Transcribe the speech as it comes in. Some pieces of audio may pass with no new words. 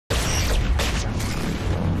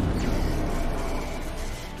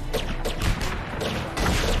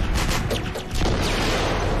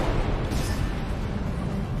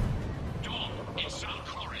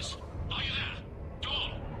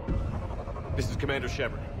This is Commander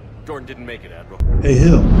Shepard. Jordan didn't make it, Admiral. Hey,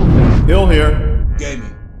 Hill. Hill here.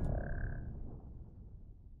 Gaming.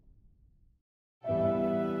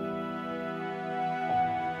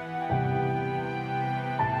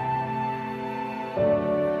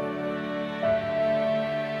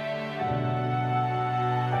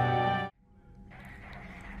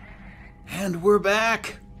 And we're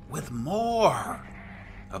back with more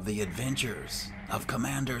of the adventures of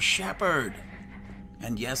Commander Shepard.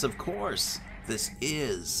 And yes, of course, this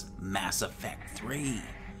is Mass Effect 3.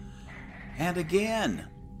 And again,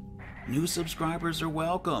 new subscribers are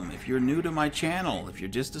welcome. If you're new to my channel, if you're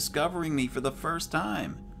just discovering me for the first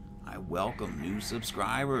time, I welcome new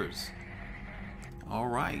subscribers. All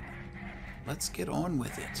right, let's get on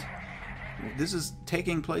with it. This is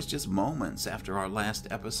taking place just moments after our last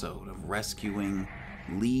episode of rescuing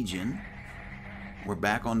Legion. We're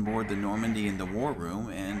back on board the Normandy in the war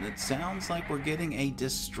room, and it sounds like we're getting a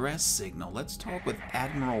distress signal. Let's talk with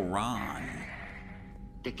Admiral Ron.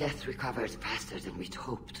 The Geth recovered faster than we'd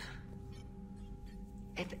hoped.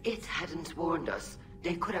 If it hadn't warned us,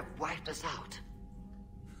 they could have wiped us out.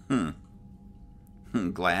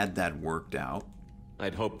 Glad that worked out.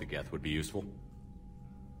 I'd hoped the Geth would be useful.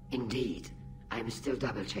 Indeed. I'm still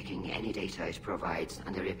double-checking any data it provides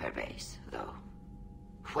on the repair base, though.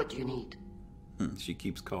 What do you need? She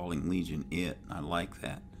keeps calling Legion it. I like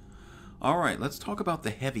that. All right, let's talk about the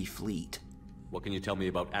heavy fleet. What can you tell me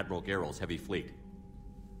about Admiral Garrel's heavy fleet?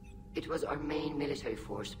 It was our main military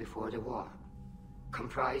force before the war,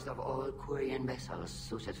 comprised of all Quarian vessels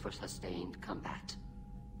suited for sustained combat.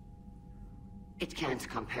 It can't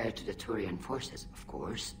compare to the Turian forces, of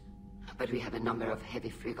course, but we have a number of heavy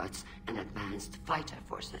frigates and advanced fighter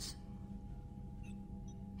forces.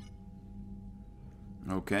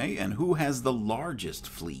 Okay, and who has the largest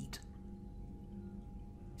fleet?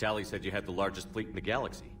 Tally said you had the largest fleet in the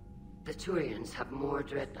galaxy. The Turians have more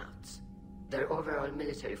dreadnoughts. Their overall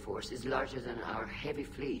military force is larger than our heavy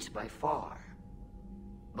fleet by far.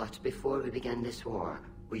 But before we began this war,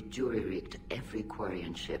 we jury-rigged every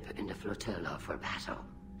Quarian ship in the flotilla for battle.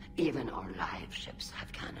 Even our live ships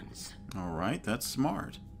have cannons. All right, that's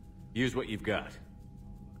smart. Use what you've got.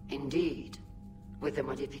 Indeed. With the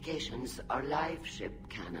modifications, our live ship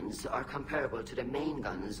cannons are comparable to the main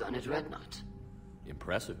guns on a dreadnought.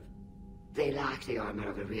 Impressive. They lack the armor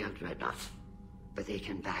of a real dreadnought, but they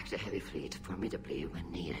can back the heavy fleet formidably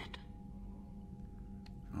when needed.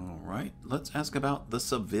 All right, let's ask about the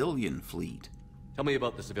civilian fleet. Tell me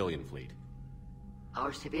about the civilian fleet.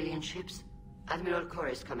 Our civilian ships? Admiral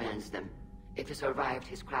Chorus commands them. If he survived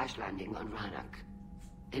his crash landing on Rannoch.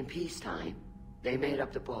 In peacetime, they made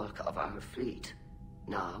up the bulk of our fleet.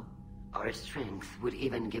 Now, our strength would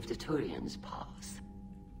even give the Turians pause.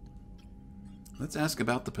 Let's ask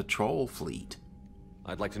about the patrol fleet.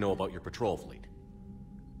 I'd like to know about your patrol fleet.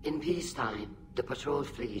 In peacetime, the patrol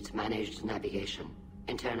fleet managed navigation,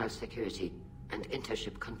 internal security, and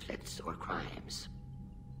intership conflicts or crimes.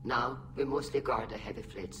 Now, we mostly guard the heavy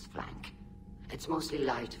fleet's flank. It's mostly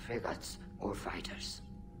light frigates or fighters.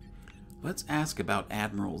 Let's ask about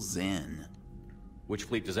Admiral Zen. Which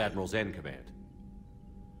fleet does Admiral Zen command?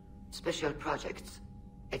 Special projects.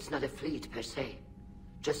 It's not a fleet per se,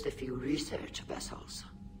 just a few research vessels.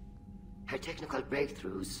 Her technical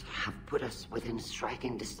breakthroughs have put us within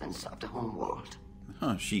striking distance of the home world.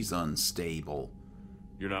 She's unstable.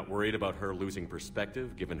 You're not worried about her losing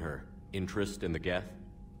perspective, given her interest in the Geth?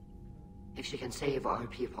 If she can save our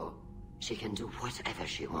people, she can do whatever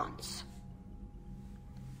she wants.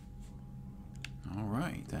 All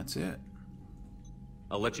right, that's it.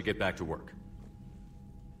 I'll let you get back to work.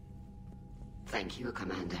 Thank you,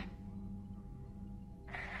 Commander.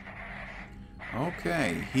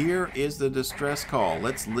 Okay, here is the distress call.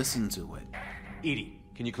 Let's listen to it. Edie,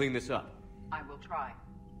 can you clean this up? I will try.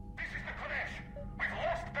 This is the Kodesh. We've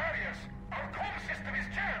lost barriers. Our comm system is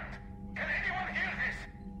jammed. Can anyone hear this?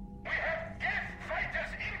 We have Geth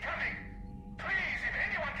fighters incoming. Please, if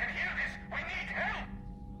anyone can hear this, we need help.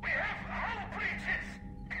 We have hull breaches.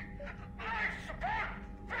 Life support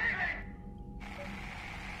failing.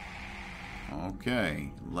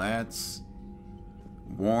 Okay, let's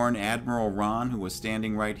warn Admiral Ron, who was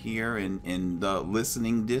standing right here in the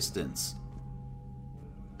listening distance.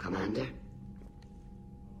 Commander?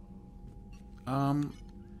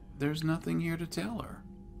 There's nothing here to tell her.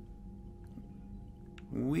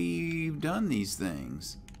 We've done these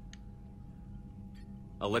things.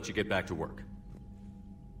 I'll let you get back to work.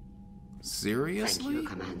 Seriously? Thank you,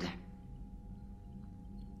 Commander.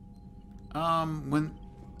 When...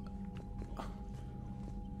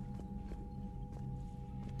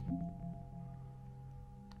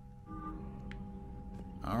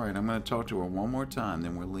 Alright, Alright, I'm gonna talk to her one more time,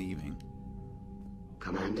 then we're leaving.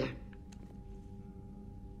 Commander?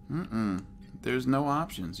 There's no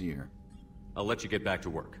options here. I'll let you get back to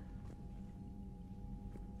work.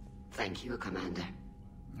 Thank you, Commander.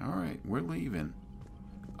 Alright, we're leaving.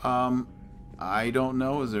 I don't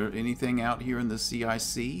know. Is there anything out here in the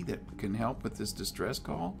CIC that can help with this distress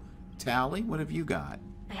call? Tally, what have you got?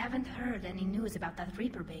 I haven't heard any news about that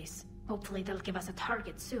Reaper base. Hopefully they'll give us a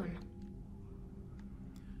target soon.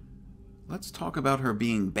 Let's talk about her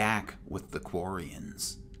being back with the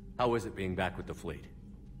Quarians. How is it being back with the fleet?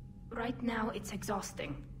 Right now, it's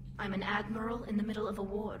exhausting. I'm an admiral in the middle of a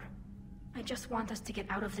war. I just want us to get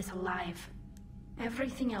out of this alive.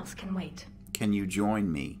 Everything else can wait. Can you join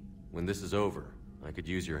me? When this is over, I could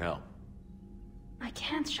use your help. I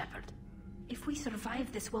can't, Shepard. If we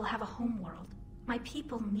survive this, we'll have a homeworld. My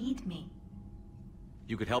people need me.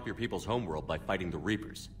 You could help your people's homeworld by fighting the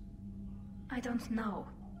Reapers. I don't know.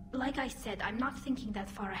 Like I said, I'm not thinking that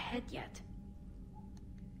far ahead yet.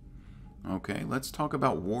 Okay, let's talk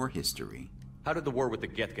about war history. How did the war with the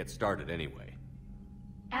Geth get started anyway?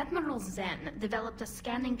 Admiral Zen developed a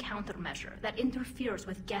scanning countermeasure that interferes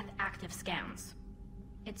with Geth active scans.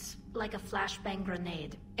 It's like a flashbang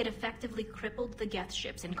grenade. It effectively crippled the Geth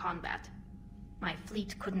ships in combat. My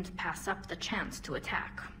fleet couldn't pass up the chance to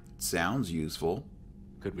attack. Sounds useful.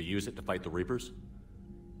 Could we use it to fight the Reapers?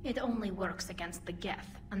 It only works against the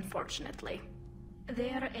Geth, unfortunately.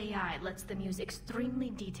 Their AI lets them use extremely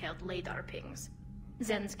detailed radar pings.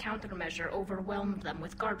 Zen's countermeasure overwhelmed them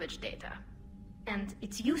with garbage data. And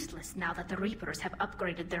it's useless now that the Reapers have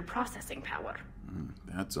upgraded their processing power.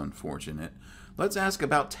 That's unfortunate. Let's ask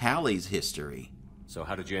about Tally's history. So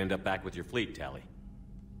how did you end up back with your fleet, Tally?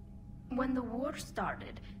 When the war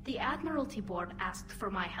started, the Admiralty Board asked for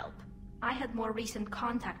my help. I had more recent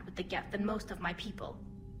contact with the Geth than most of my people.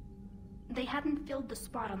 They hadn't filled the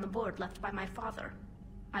spot on the board left by my father.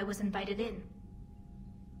 I was invited in.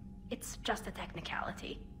 It's just a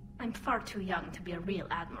technicality. I'm far too young to be a real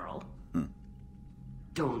admiral.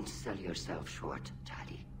 Don't sell yourself short,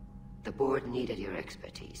 Tally. The board needed your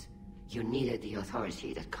expertise. You needed the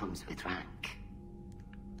authority that comes with rank.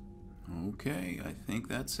 Okay, I think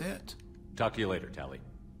that's it. Talk to you later, Tally.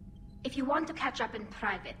 If you want to catch up in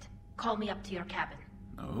private, call me up to your cabin.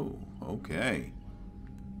 Oh, okay.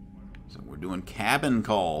 So we're doing cabin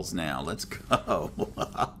calls now. Let's go.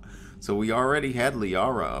 So we already had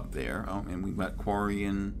Liara up there. Oh, and we've got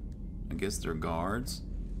Quarian, I guess they're guards.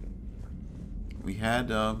 We had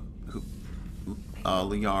Liara,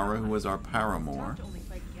 who was our paramour.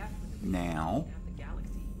 Now.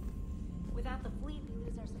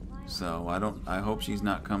 So I hope she's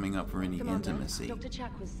not coming up for any intimacy. Dr.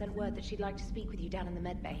 Chakwas sent word that she'd like to speak with you down in the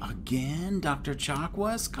med bay. Again, Dr.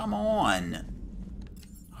 Chakwas? Come on.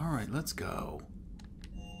 All right, let's go.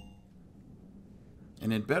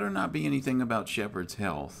 And it better not be anything about Shepard's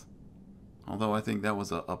health. Although I think that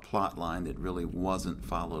was a plot line that really wasn't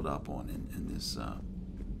followed up on in this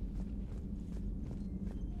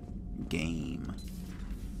game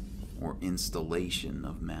or installation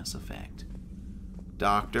of Mass Effect.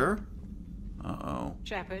 Doctor? Uh-oh.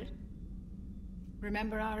 Shepard,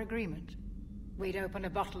 remember our agreement? We'd open a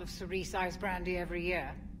bottle of cerise brandy every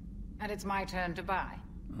year, and it's my turn to buy.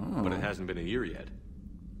 Oh. But it hasn't been a year yet.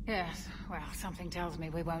 Yes, well, something tells me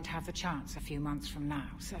we won't have the chance a few months from now,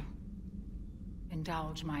 so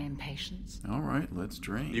indulge my impatience. All right, let's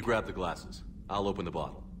drink. You grab the glasses. I'll open the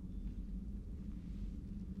bottle.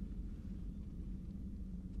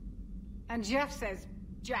 And Jeff says,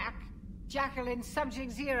 Jacqueline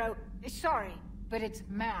Subject Zero is sorry, but it's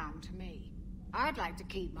ma'am to me. I'd like to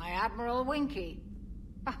keep my Admiral Winky.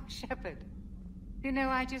 Oh, Shepard, you know,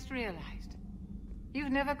 I just realized.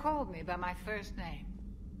 You've never called me by my first name.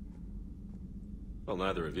 Well,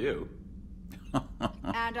 neither of you.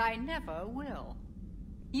 And I never will.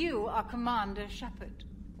 You are Commander Shepard,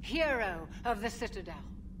 hero of the Citadel,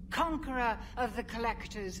 conqueror of the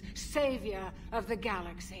Collectors, savior of the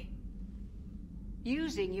galaxy.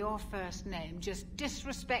 Using your first name just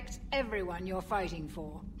disrespects everyone you're fighting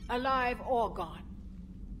for, alive or gone.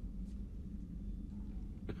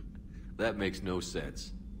 That makes no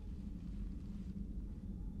sense.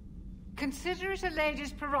 Consider it a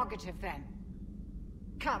lady's prerogative, then.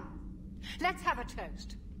 Come, let's have a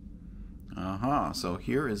toast. So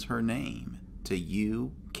here is her name. To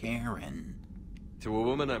you, Karen. To a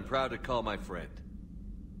woman I'm proud to call my friend.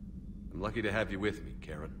 I'm lucky to have you with me,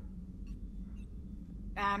 Karen.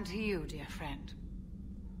 And to you, dear friend.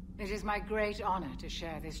 It is my great honor to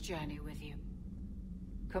share this journey with you.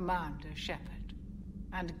 Commander Shepard.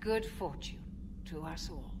 And good fortune to us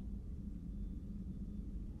all.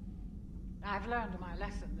 I've learned my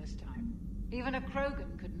lesson this time. Even a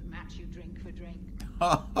Krogan couldn't match you drink for drink.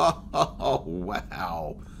 Oh,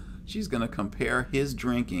 wow. She's gonna compare his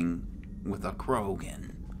drinking with a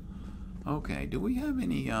Krogan. Okay, do we have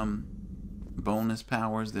any bonus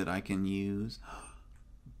powers that I can use?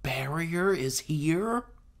 Barrier is here?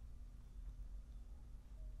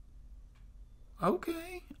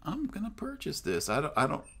 Okay, I'm gonna purchase this. I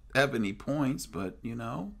don't have any points, but you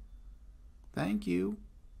know, thank you.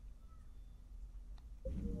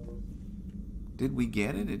 Did we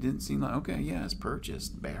get it? It didn't seem like... Okay, yeah, it's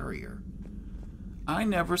purchased. Barrier. I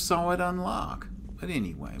never saw it unlock. But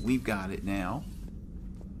anyway, we've got it now.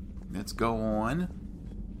 Let's go on.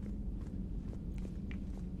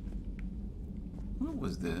 What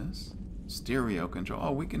was this? Stereo control.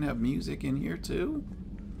 Oh, we can have music in here too?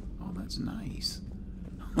 Oh, that's nice.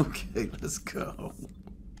 Okay, let's go.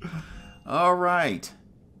 All right.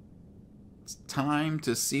 It's time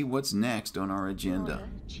to see what's next on our agenda.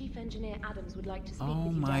 Commander, Chief Engineer Adams would like to speak Oh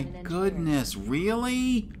with you my down in goodness,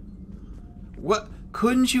 really? What?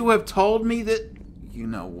 Couldn't you have told me that? You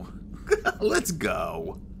know, let's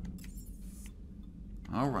go.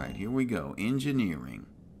 All right, here we go. Engineering.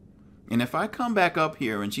 And if I come back up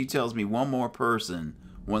here and she tells me one more person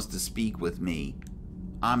wants to speak with me,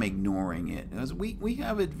 I'm ignoring it. Because we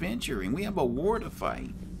have adventuring. We have a war to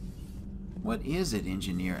fight. What is it,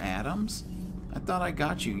 Engineer Adams? I thought I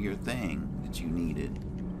got you your thing that you needed.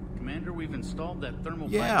 Commander, we've installed that thermal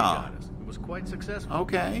pipe you Yeah. got us. It was quite successful.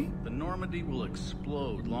 Okay. The Normandy will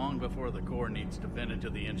explode long before the core needs to vent into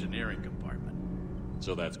the engineering compartment.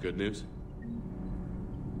 So that's good news?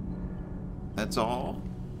 That's all?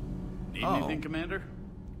 Need Oh. anything, Commander?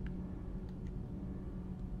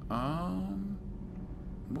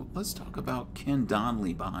 Well, let's talk about Ken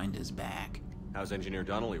Donnelly behind his back. How's Engineer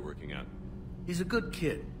Donnelly working out? He's a good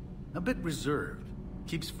kid. A bit reserved.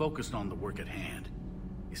 Keeps focused on the work at hand.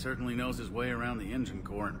 He certainly knows his way around the engine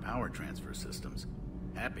core and power transfer systems.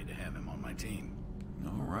 Happy to have him on my team.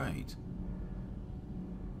 All right.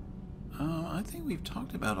 I think we've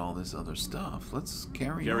talked about all this other stuff. Let's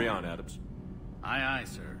carry on, Adams. Aye, aye,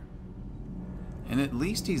 sir. And at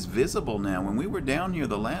least he's visible now. When we were down here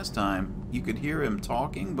the last time, you could hear him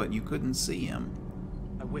talking, but you couldn't see him.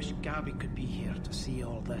 I wish Gabby could be here to see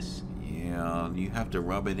all this. Yeah, you have to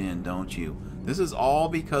rub it in, don't you? This is all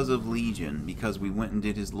because of Legion, because we went and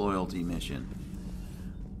did his loyalty mission.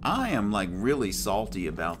 I am like really salty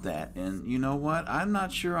about that, and you know what? I'm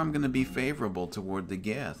not sure I'm going to be favorable toward the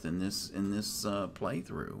Geth in this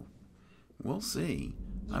playthrough. We'll see.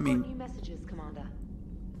 I You've mean, got new messages, Commander.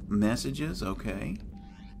 messages, okay.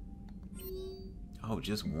 Oh,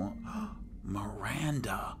 just one.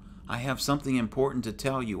 Miranda, I have something important to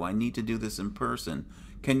tell you. I need to do this in person.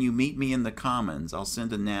 Can you meet me in the Commons? I'll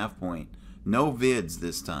send a nav point. No vids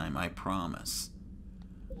this time, I promise.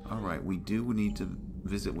 Alright, we do need to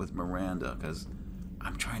visit with Miranda, because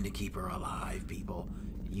I'm trying to keep her alive, people.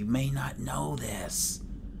 You may not know this,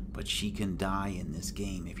 but she can die in this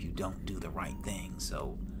game if you don't do the right thing,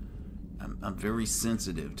 so I'm very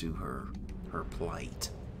sensitive to her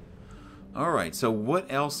plight. Alright, so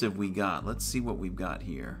what else have we got? Let's see what we've got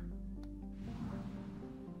here.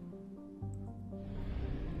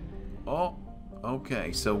 Oh,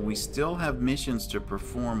 okay, so we still have missions to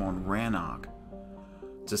perform on Rannoch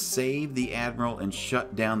to save the Admiral and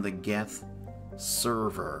shut down the Geth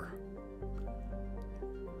server.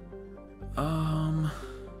 I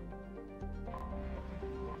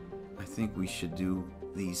think we should do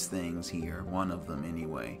these things here, one of them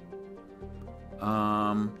anyway.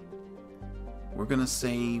 We're gonna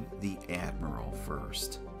save the Admiral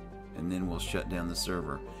first, and then we'll shut down the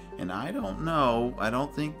server. And I don't know, I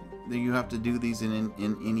don't think that you have to do these in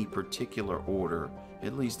any particular order.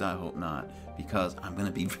 At least I hope not, because I'm going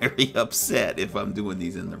to be very upset if I'm doing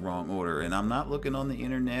these in the wrong order. And I'm not looking on the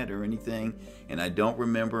internet or anything, and I don't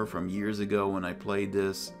remember from years ago when I played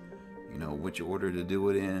this, you know, which order to do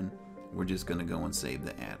it in. We're just going to go and save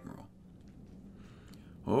the Admiral.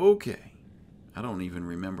 Okay. I don't even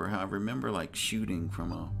remember how. I remember like shooting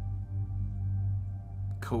from a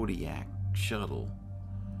Kodiak shuttle.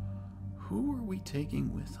 Who are we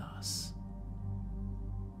taking with us?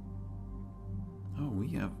 Oh, we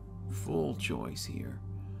have full choice here.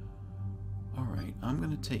 Alright, I'm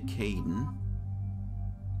going to take Caden.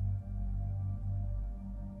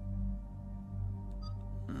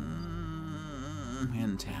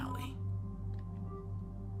 And Tally.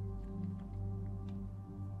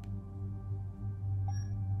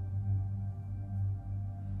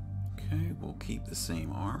 Okay, we'll keep the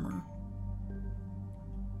same armor.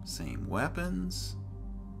 Same weapons.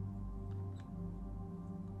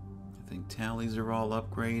 I think tallies are all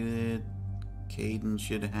upgraded. Caden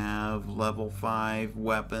should have level 5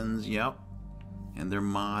 weapons. Yep. And they're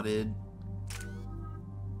modded.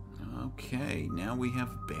 Okay, now we have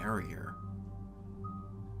barrier.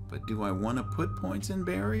 But do I want to put points in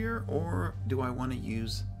barrier, or do I want to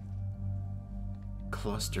use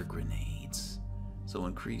cluster grenades? So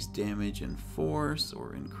increase damage and force,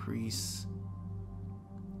 or increase...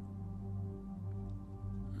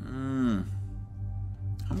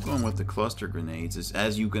 I'm going with the cluster grenades,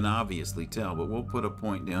 as you can obviously tell, but we'll put a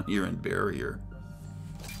point down here in barrier.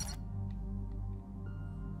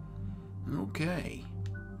 Okay.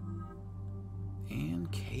 And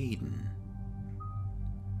Caden.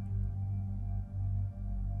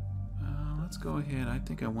 Let's go ahead. I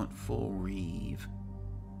think I want full Reeve.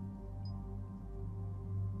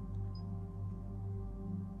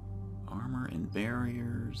 Armor and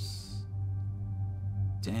barriers.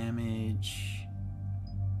 Damage.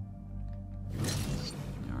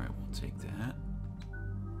 Alright, we'll take that.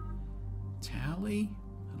 Tally?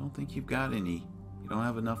 I don't think you've got any. You don't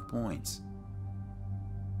have enough points.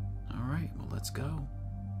 Alright, well, let's go.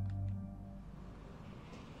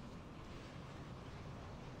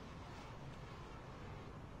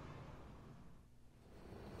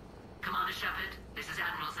 Commander Shepard, this is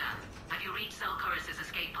Admiral Zan. Have you reached Zelkorus'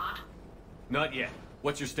 escape pod? Not yet.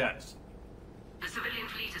 What's your status? The civilian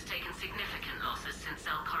fleet has taken significant losses since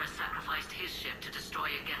Zelkorus sacrificed his ship to destroy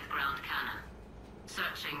a Geth ground cannon.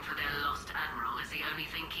 Searching for their lost admiral is the only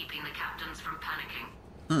thing keeping the captains from panicking.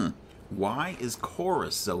 Why is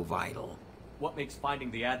Chorus so vital? What makes finding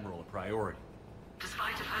the Admiral a priority?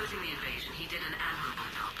 Despite opposing the invasion, he did an admirable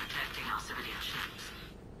job protecting our civilian ships.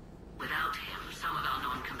 Without him, some of our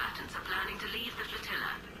non-combatants are planning to leave the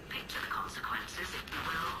flotilla. Picture the consequences, if you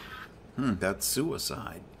will. That's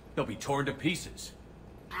suicide. They'll be torn to pieces.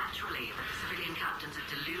 Naturally, but the civilian captains have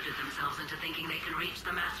deluded themselves into thinking they can reach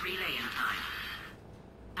the mass relay in time.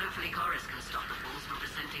 Hopefully Chorus can stop the fools from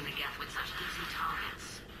presenting the Geth with such easy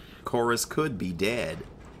targets. Chorus could be dead.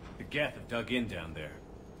 The Geth have dug in down there.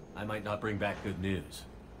 I might not bring back good news.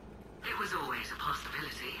 It was always a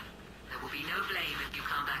possibility. There will be no blame if you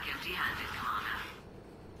come back empty-handed,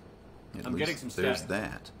 Commander. I'm getting some there's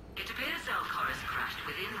that. It appears Zelkorus crashed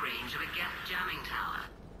within range of a Geth jamming tower.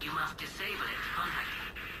 You must disable it to contact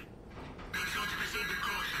him. Make sure to proceed with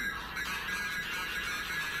caution.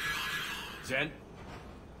 Zen?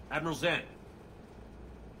 Admiral Zen?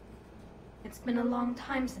 It's been a long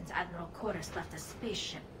time since Admiral Chorus left his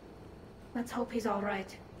spaceship. Let's hope he's all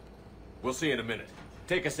right. We'll see in a minute.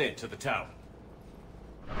 Take us in to the tower.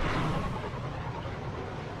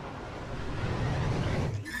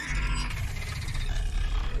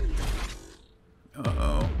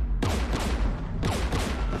 Uh-oh.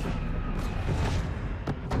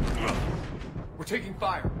 We're taking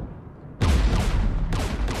fire.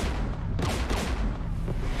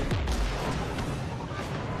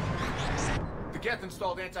 The Geth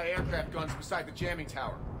installed anti-aircraft guns beside the jamming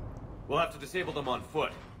tower. We'll have to disable them on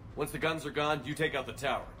foot. Once the guns are gone, you take out the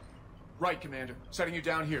tower. Right, Commander. Setting you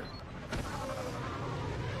down here.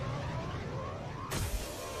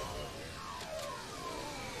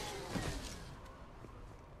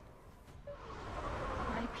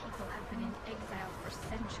 My people have been in exile for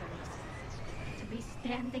centuries. To be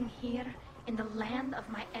standing here in the land of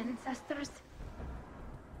my ancestors?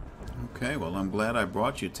 Okay, well, I'm glad I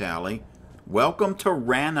brought you, Tally. Welcome to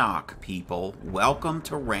Rannoch, people. Welcome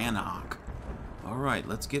to Rannoch. Alright,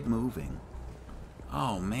 let's get moving.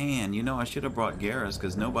 Oh, man, you know, I should have brought Garrus,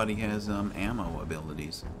 because nobody has, ammo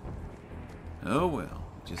abilities. Oh, well.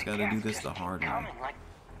 Just gotta do this the hard way.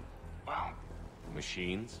 Well,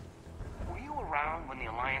 Machines? were you around when the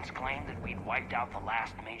Alliance claimed that we'd wiped out the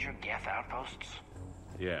last major Geth outposts?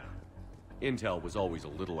 Yeah. Intel was always a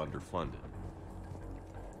little underfunded.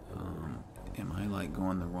 Am I, like,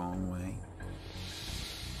 going the wrong way?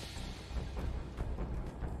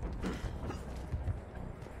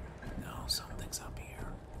 No, something's up here.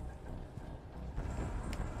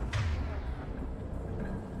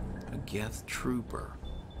 A Geth trooper.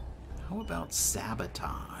 How about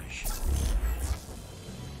sabotage?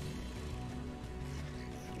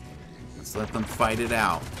 Let's let them fight it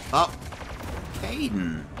out. Oh,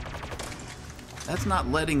 Caden. That's not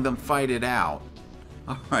letting them fight it out.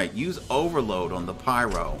 Alright, use overload on the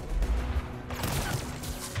pyro.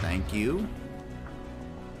 Thank you.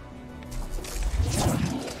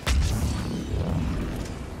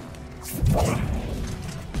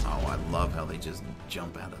 Oh, I love how they just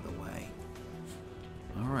jump out of the way.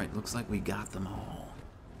 Alright, looks like we got them all.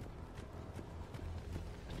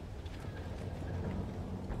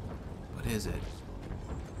 What is it?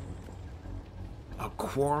 A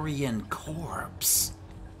Quarian corpse.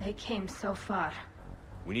 They came so far.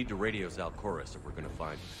 We need to radio Zalcoris if we're gonna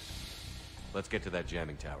find him. Let's get to that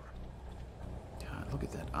jamming tower. God, look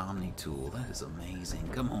at that Omni tool. That is amazing.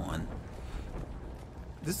 Come on.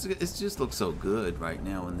 It just looks so good right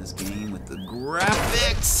now in this game with the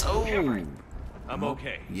graphics. Oh, I'm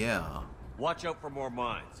okay. Yeah. Watch out for more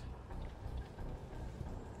mines.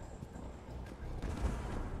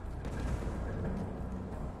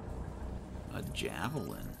 A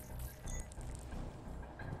javelin.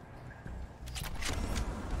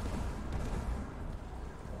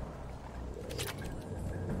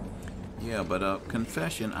 Yeah, but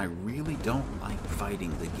confession, I really don't like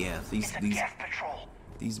fighting the Geth.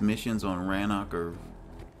 These missions on Rannoch are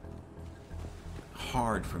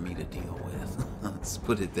hard for me to deal with. Let's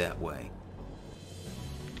put it that way.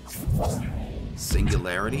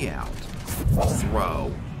 Singularity out.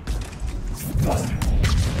 Throw.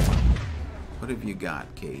 What have you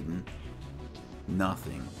got, Caden?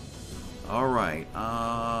 Nothing. Alright,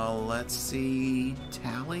 let's see.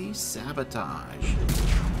 Tally, sabotage.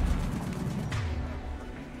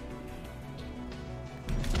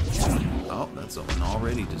 Oh, that's one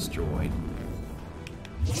already destroyed.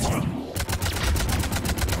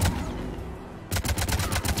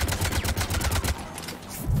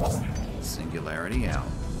 Singularity out.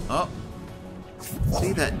 Oh.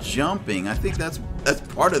 See that jumping? I think that's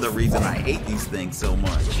part of the reason I hate these things so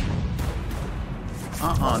much.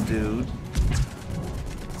 Dude.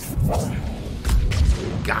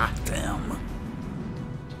 Got them.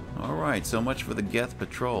 Alright, so much for the Geth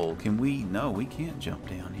patrol. Can we? No, we can't jump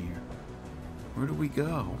down here. Where do we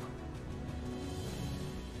go?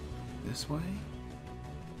 This way?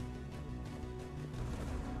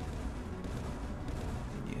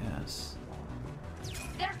 Yes.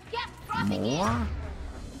 More?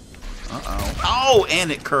 Uh-oh. Oh, and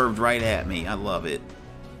it curved right at me. I love it.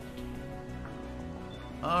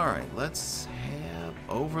 Alright, let's have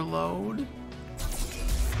overload.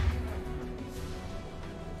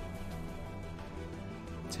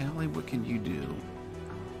 Tally, what can you do?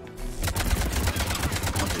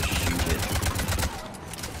 I'll just shoot it.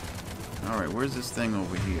 Alright, where's this thing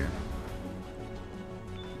over here?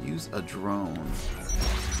 Use a drone.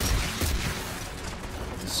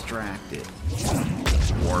 Distract it.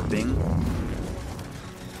 Warping.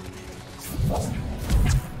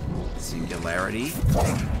 Singularity.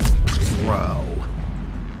 Throw.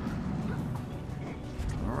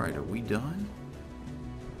 Alright, are we done?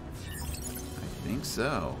 I think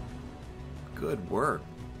so. Good work.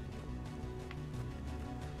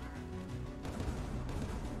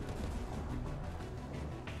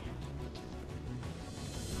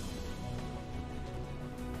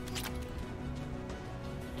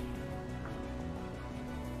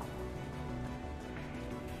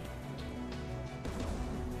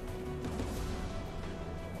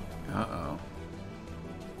 Uh-oh.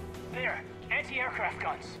 There, anti-aircraft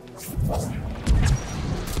guns.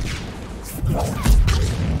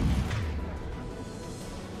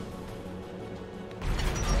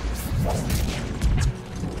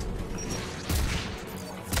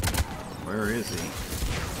 Where is he?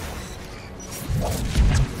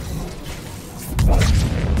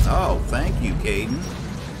 Oh, thank you, Caden.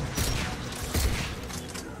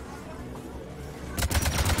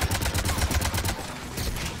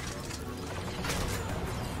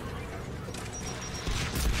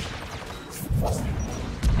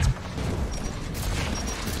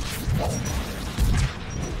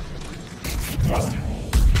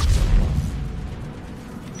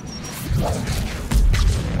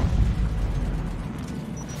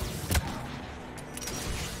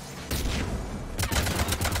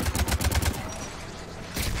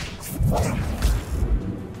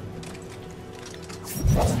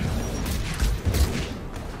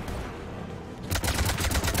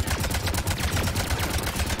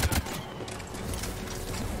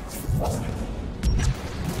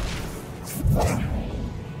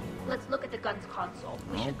 Let's look at the gun's console.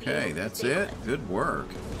 Okay, that's it. Good work.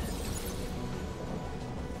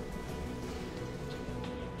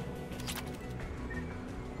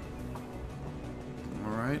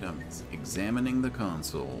 Alright, I'm examining the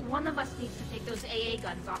console. One of us needs to take those AA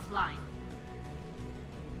guns offline.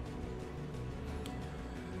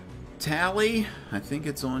 Tally, I think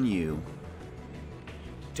it's on you.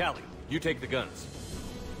 Tally, you take the guns.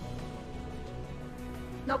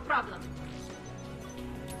 No problem.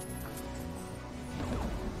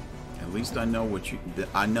 At least I know what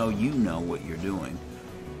I know you know what you're doing.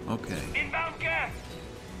 Okay. Inbound gas!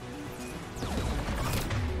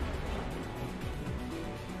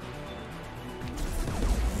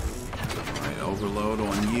 Alright, overload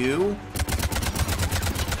on you.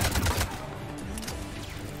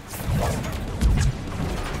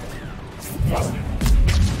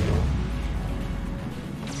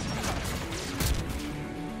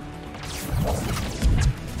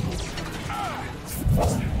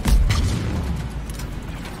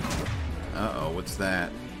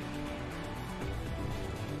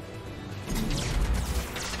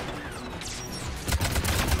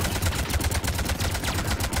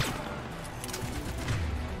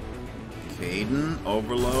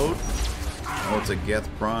 Overload? Oh, it's a Geth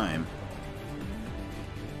Prime.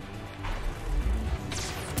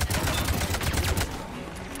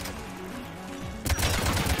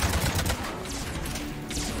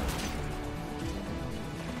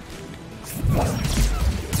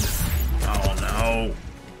 Oh no!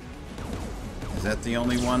 Is that the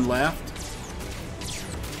only one left?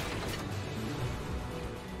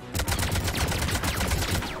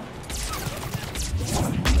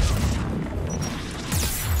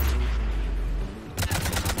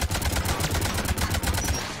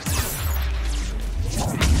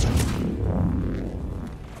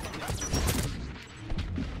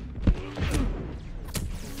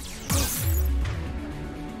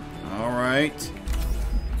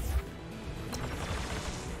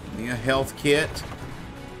 Health kit.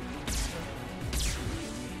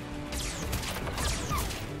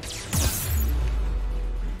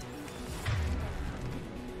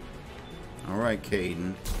 All right,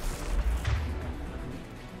 Caden.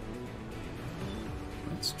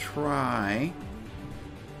 Let's try.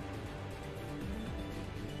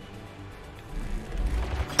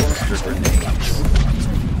 Cluster grenades.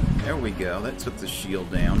 There we go. That took the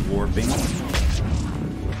shield down. Warping.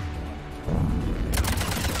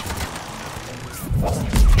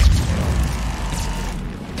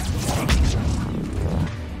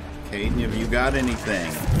 Caden, have you got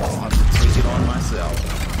anything? I'll have to take it on myself.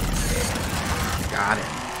 Got it.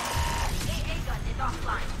 AA gun is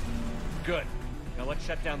offline. Good. Now let's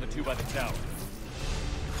shut down the two by the tower.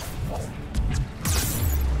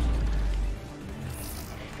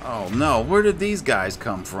 Oh no, where did these guys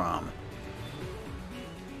come from?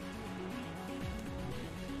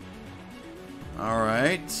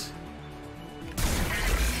 Alright.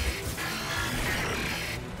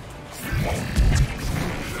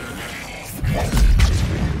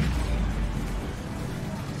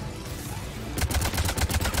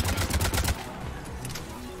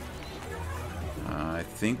 I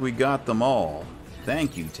think we got them all.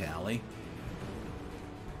 Thank you, Tally.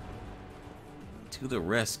 To the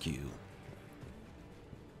rescue.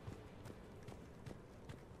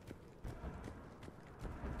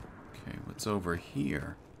 Okay, what's over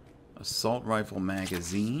here? Assault rifle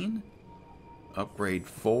magazine. Upgrade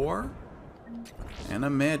 4. And a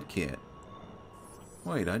med kit.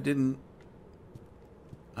 Wait, I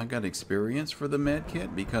got experience for the med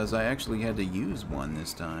kit because I actually had to use one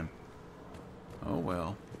this time. Oh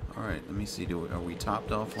well. Alright, let me see. Are we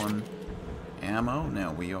topped off on ammo?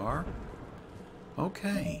 Now we are.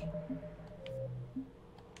 Okay.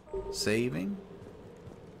 Saving.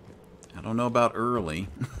 I don't know about early,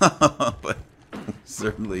 but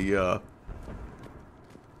certainly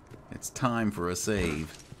it's time for a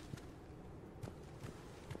save.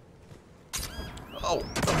 Oh,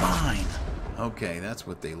 the mine. Okay, that's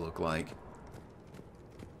what they look like.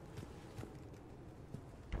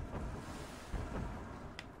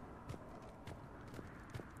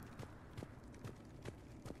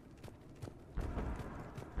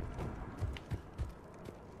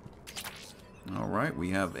 Alright,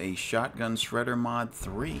 we have a Shotgun Shredder Mod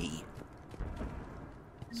 3.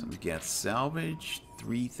 Some Geth Salvage,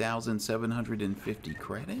 3,750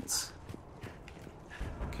 credits.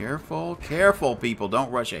 Careful, careful, people,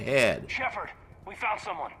 don't rush ahead. Shepard, we found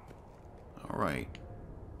someone. Alright.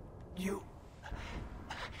 You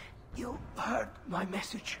heard my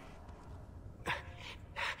message.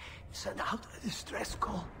 Send out a distress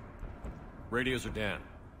call. Radios are down.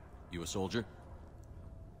 You a soldier?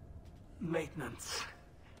 Maintenance.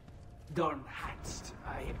 Dorn Hanst.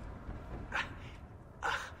 I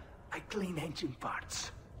clean engine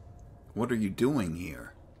parts. What are you doing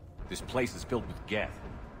here? This place is filled with Geth.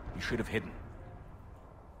 You should have hidden.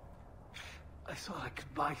 I thought I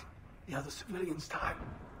could buy the other civilians time.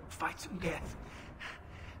 Fight some Geth.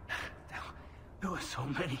 There were so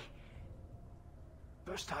many.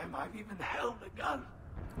 First time I've even held a gun.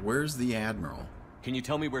 Where's the Admiral? Can you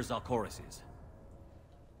tell me where Zalcoris is?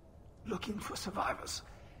 Looking for survivors.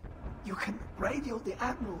 You can radio the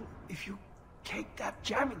Admiral if you take that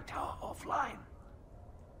jamming tower offline.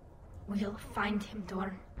 We'll find him,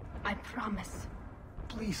 Dorn. I promise.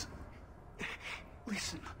 Please,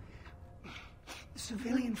 listen. The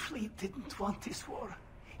civilian fleet didn't want this war.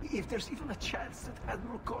 If there's even a chance that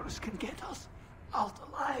Admiral Chorus can get us out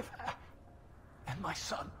alive, and my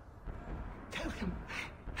son, tell him,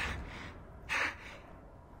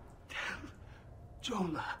 tell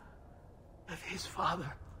Jonah that his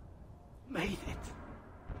father made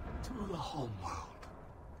it to the home world.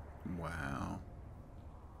 Wow.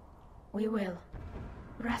 We will.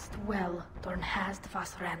 Rest well, Dornhast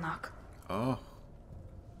Vasrenok. Oh.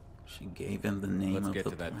 She gave him the name of the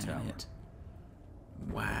planet.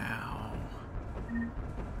 Wow.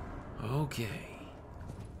 Okay.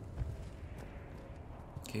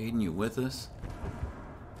 Caden, you with us?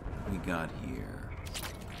 What we got here?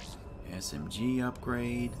 SMG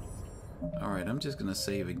upgrade. Alright, I'm just gonna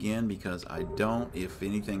save again because I don't, if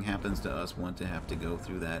anything happens to us, want to have to go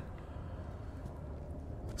through that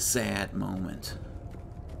sad moment.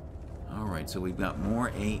 Alright, so we've got more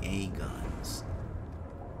AA guns.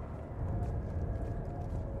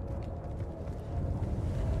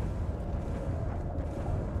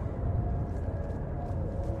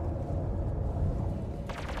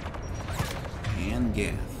 And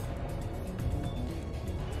Geth.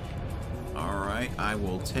 Alright, I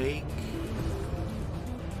will take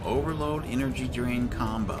Overload Energy Drain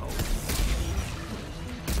combo.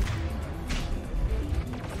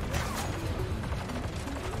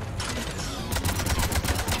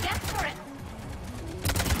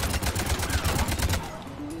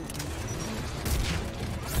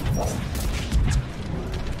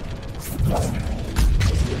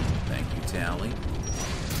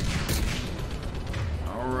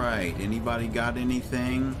 Anybody got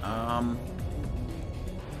anything?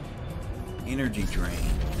 Energy drain.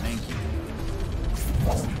 Thank you.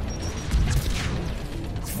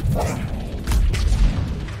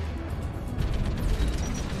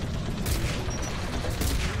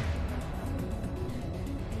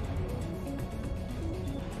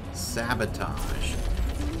 Sabotage.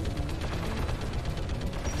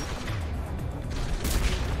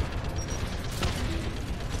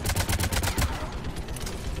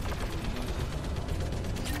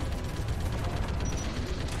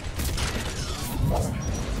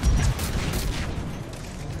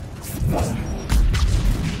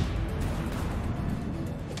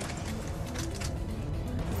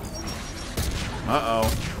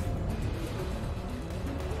 Uh-oh.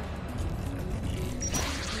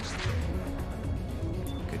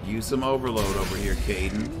 Could use some overload over here,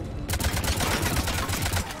 Caden.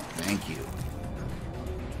 Thank you.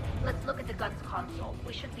 Let's look at the gun's console.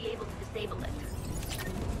 We should be able to disable it.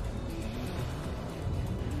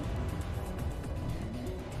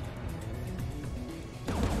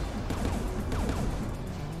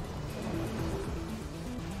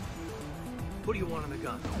 What do you want on the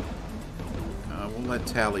gun? We'll let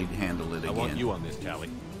Tally handle it again. I want you on this, Tally.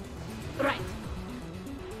 Right.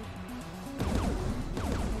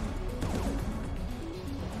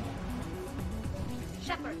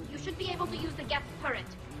 Shepard, you should be able to use the Geth turret.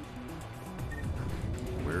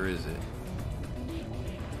 Where is it?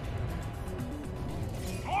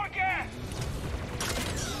 More gas!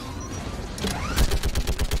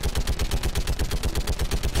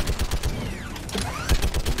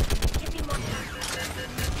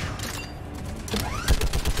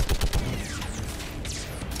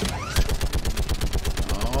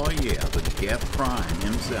 Oh yeah, the Geth Prime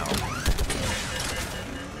himself.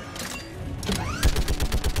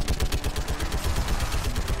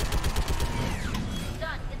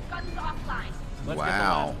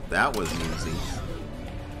 Wow, that was easy.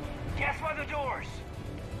 Guess why the doors?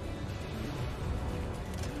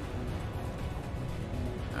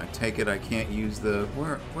 I take it I can't use the...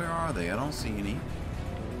 Where are they? I don't see any.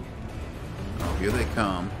 Oh, here they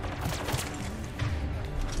come.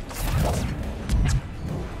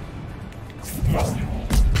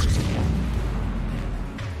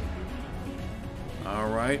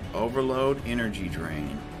 Alright, overload energy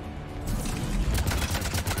drain.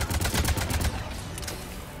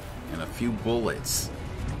 And a few bullets.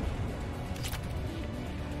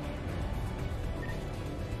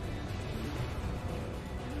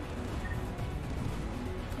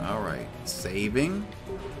 Alright, saving.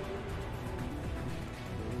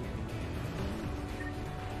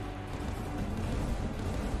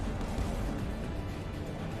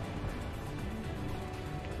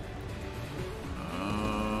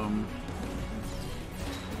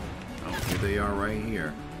 Oh, here they are right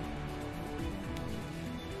here.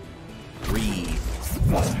 Breathe.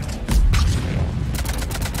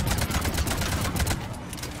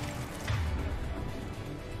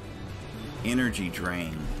 Energy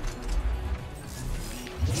drain.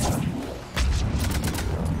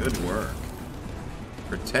 Good work.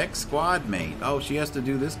 Protect squad mate. Oh, she has to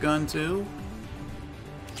do this gun too?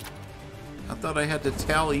 I thought I had to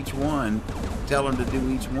tell each one, tell her to do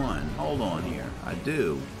each one. Hold on here. I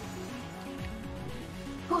do.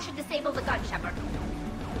 Who should disable the gun, Shepard?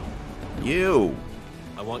 You.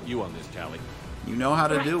 I want you on this, Tally. You know how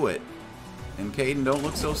to do it. And Caden, don't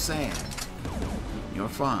look so sad. You're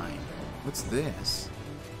fine. What's this?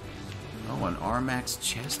 Oh, an Armax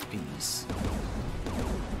chest piece.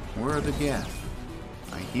 Where are the Geth?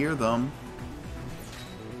 I hear them.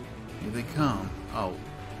 Here they come. Oh,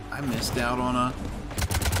 I missed out on a...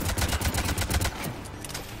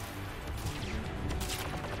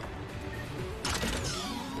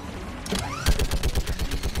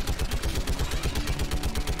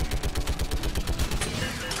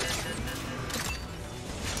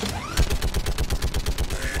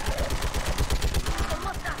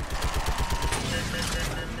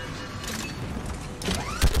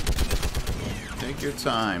 Take your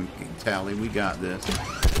time, Tally. We got this.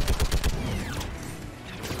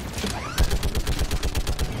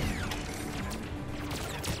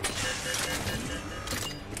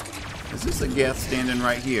 Is this a Geth standing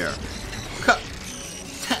right here?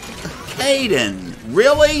 Caden,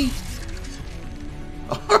 really?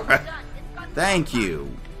 Alright. Thank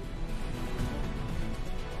you.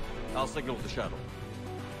 I'll signal the shuttle.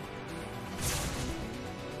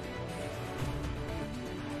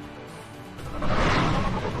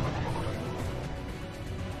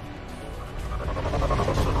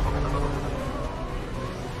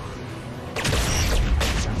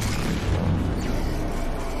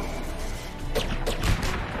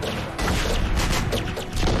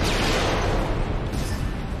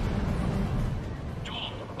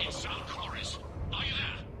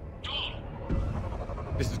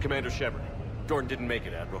 Commander Shepard. Jordan didn't make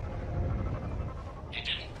it, Admiral. He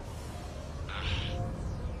didn't?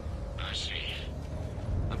 I see.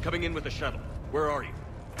 I'm coming in with the shuttle. Where are you?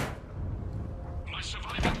 My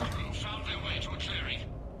surviving crew found their way to a clearing.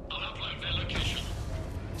 I'll upload their location.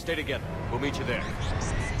 Stay together. We'll meet you there.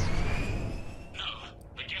 No,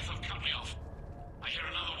 the Geth have cut me off. I hear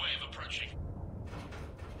another wave approaching.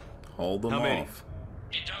 Hold them How many? off.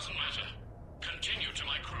 It doesn't matter. Continue to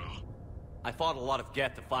my crew. I fought a lot of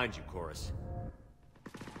Geth to find you, Chorus.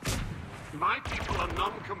 My people are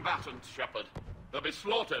non-combatants, Shepard. They'll be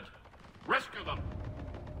slaughtered. Rescue them.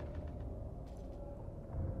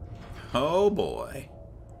 Oh boy.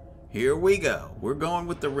 Here we go. We're going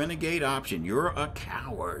with the renegade option. You're a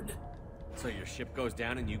coward. So your ship goes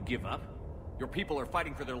down and you give up? Your people are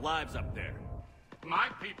fighting for their lives up there. My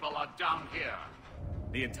people are down here.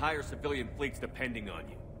 The entire civilian fleet's depending on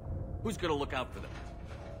you. Who's gonna look out for them?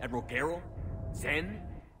 Admiral Garrel? Zen?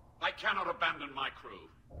 I cannot abandon my crew.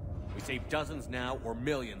 We save dozens now or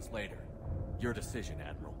millions later. Your decision,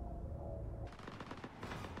 Admiral.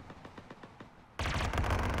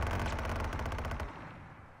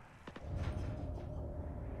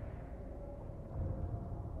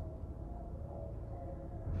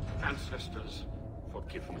 Ancestors,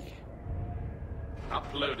 forgive me.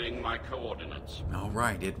 Uploading my coordinates. All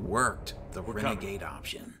right, it worked. The renegade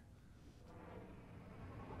option.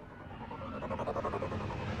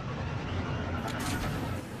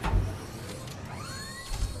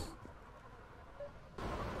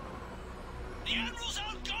 The Admiral's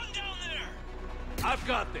outgunned down there! I've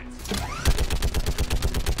got this!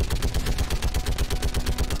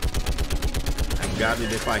 I've got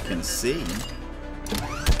it if I can see.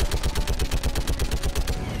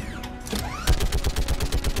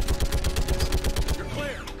 You're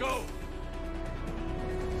clear, go!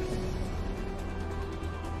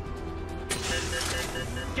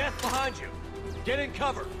 Geth behind you! Get in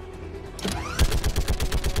cover!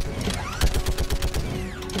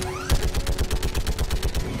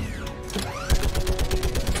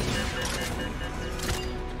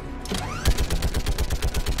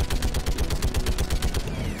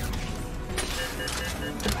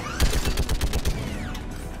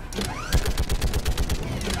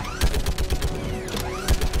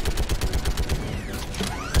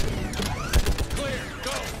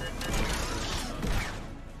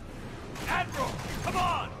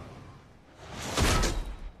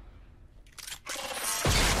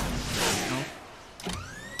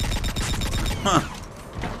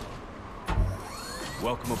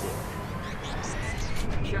 Welcome aboard.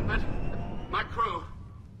 Shepard, my crew.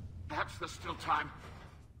 Perhaps there's still time.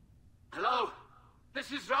 Hello?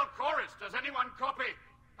 This is Zalcoris. Does anyone copy?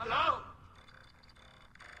 Hello?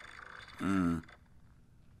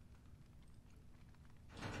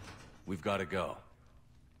 We've got to go.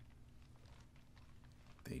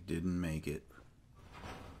 They didn't make it.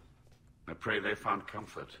 I pray they found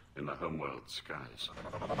comfort in the homeworld skies.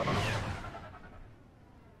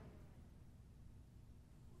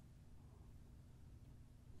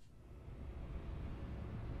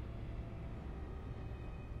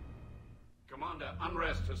 Commander,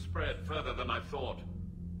 unrest has spread further than I thought.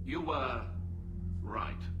 You were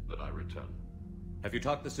right that I return. Have you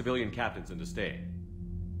talked the civilian captains into staying?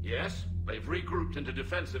 Yes, they've regrouped into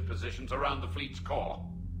defensive positions around the fleet's core.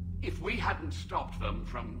 If we hadn't stopped them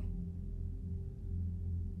from...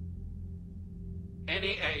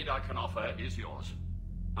 Any aid I can offer is yours.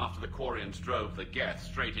 After the Quarians drove the Geth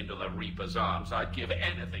straight into the Reaper's arms, I'd give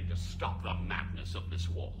anything to stop the madness of this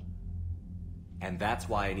war. And that's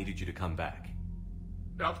why I needed you to come back.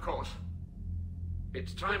 Of course.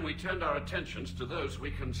 It's time we turned our attentions to those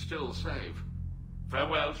we can still save.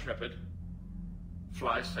 Farewell, Shepard.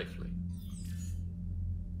 Fly safely.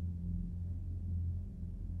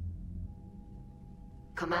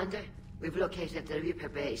 Commander, we've located the Reaper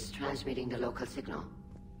base transmitting the local signal.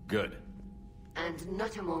 Good. And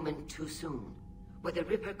not a moment too soon. With the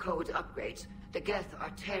Reaper code upgrades, the Geth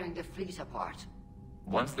are tearing the fleet apart.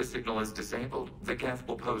 Once the signal is disabled, the Geth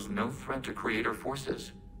will pose no threat to Creator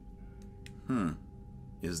forces.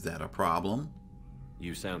 Is that a problem?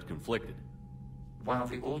 You sound conflicted. While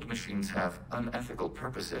the old machines have unethical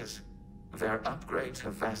purposes, their upgrades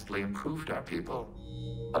have vastly improved our people.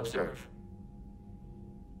 Observe.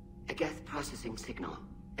 A Geth processing signal.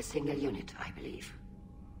 A single unit, I believe.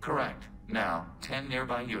 Correct. Now, 10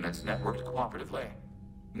 nearby units networked cooperatively.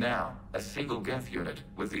 Now, a single Geth unit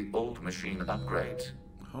with the old machine upgrades.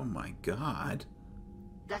 Oh my god.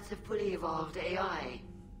 That's a fully evolved AI.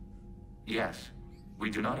 Yes. We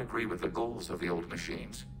do not agree with the goals of the old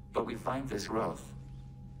machines, but we find this growth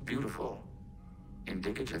beautiful,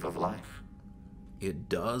 indicative of life. It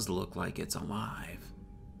does look like it's alive.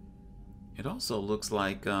 It also looks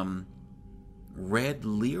like, red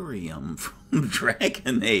lyrium from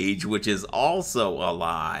Dragon Age, which is also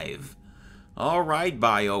alive. Alright,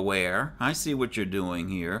 BioWare. I see what you're doing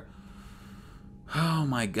here. Oh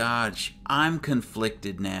my gosh. I'm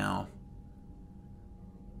conflicted now.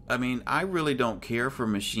 I mean, I really don't care for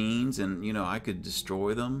machines, and, you know, I could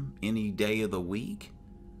destroy them any day of the week.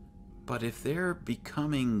 But if they're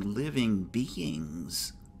becoming living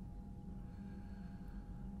beings...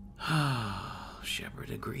 Shepard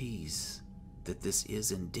agrees that this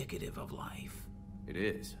is indicative of life. It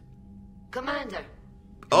is. Commander!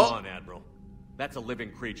 Come on, Admiral. That's a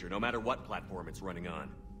living creature, no matter what platform it's running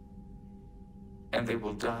on. And they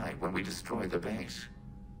will die when we destroy the base.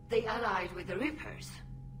 They allied with the Reapers.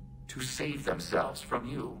 To save themselves from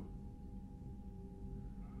you.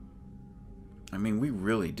 I mean, we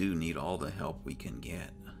really do need all the help we can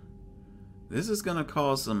get. This is going to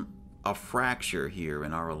cause a fracture here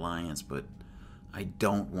in our alliance, but I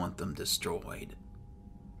don't want them destroyed.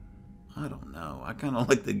 I don't know. I kind of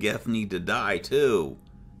like the Geth need to die, too.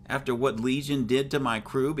 After what Legion did to my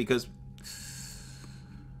crew, because...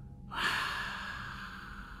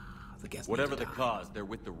 the Geth Whatever the cause, they're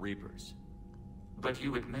with the Reapers. But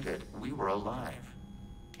you admitted we were alive.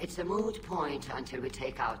 It's a moot point until we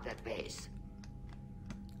take out that base.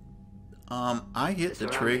 I hit the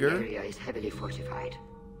surrounding trigger. Area is heavily fortified,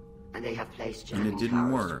 and they have placed And jamming it didn't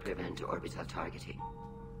towers work. to prevent orbital targeting.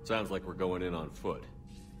 Sounds like we're going in on foot.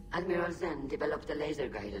 Admiral Zen developed a laser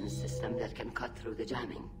guidance system that can cut through the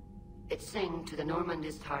jamming. It's synced to the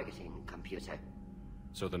Normandy's targeting computer.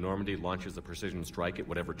 So the Normandy launches a precision strike at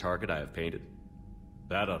whatever target I have painted?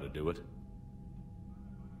 That ought to do it.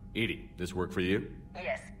 Edie, this work for you?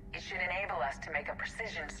 Yes, it should enable us to make a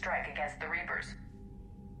precision strike against the Reapers.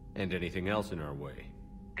 And anything else in our way?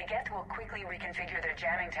 The Geth will quickly reconfigure their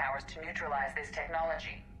jamming towers to neutralize this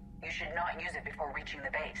technology. You should not use it before reaching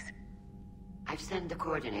the base. I've sent the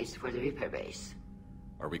coordinates for the Reaper base.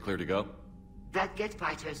 Are we clear to go? That Geth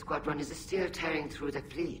fighter squadron is still tearing through the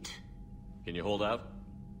fleet. Can you hold out?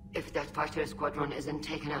 If that fighter squadron isn't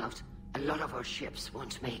taken out, a lot of our ships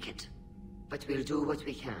won't make it. But we'll do what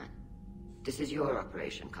we can. This is your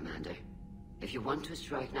operation, Commander. If you want to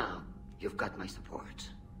strike now, you've got my support.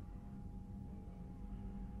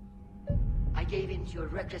 I gave in to your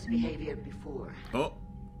reckless behavior before. Oh.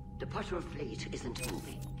 The patrol fleet isn't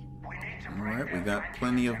moving. Alright, we got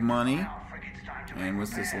plenty of money. And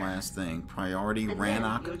what's this last thing? Priority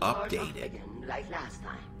Rannoch updated. Like last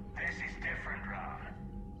time. This is different, Ron.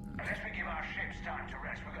 Unless we give our ships time to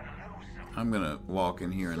rest, we're gonna lose them. I'm gonna walk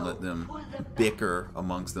in here and let them bicker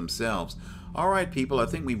amongst themselves. Alright, people, I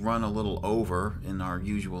think we've run a little over in our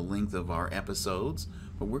usual length of our episodes,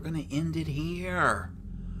 but we're gonna end it here.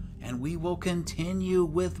 And we will continue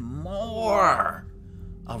with more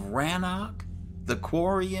of Rannoch, the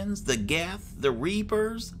Quarians, the Geth, the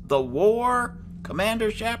Reapers, the war,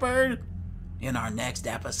 Commander Shepard, in our next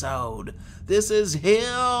episode. This is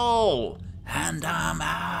Hill, and I'm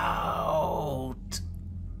out.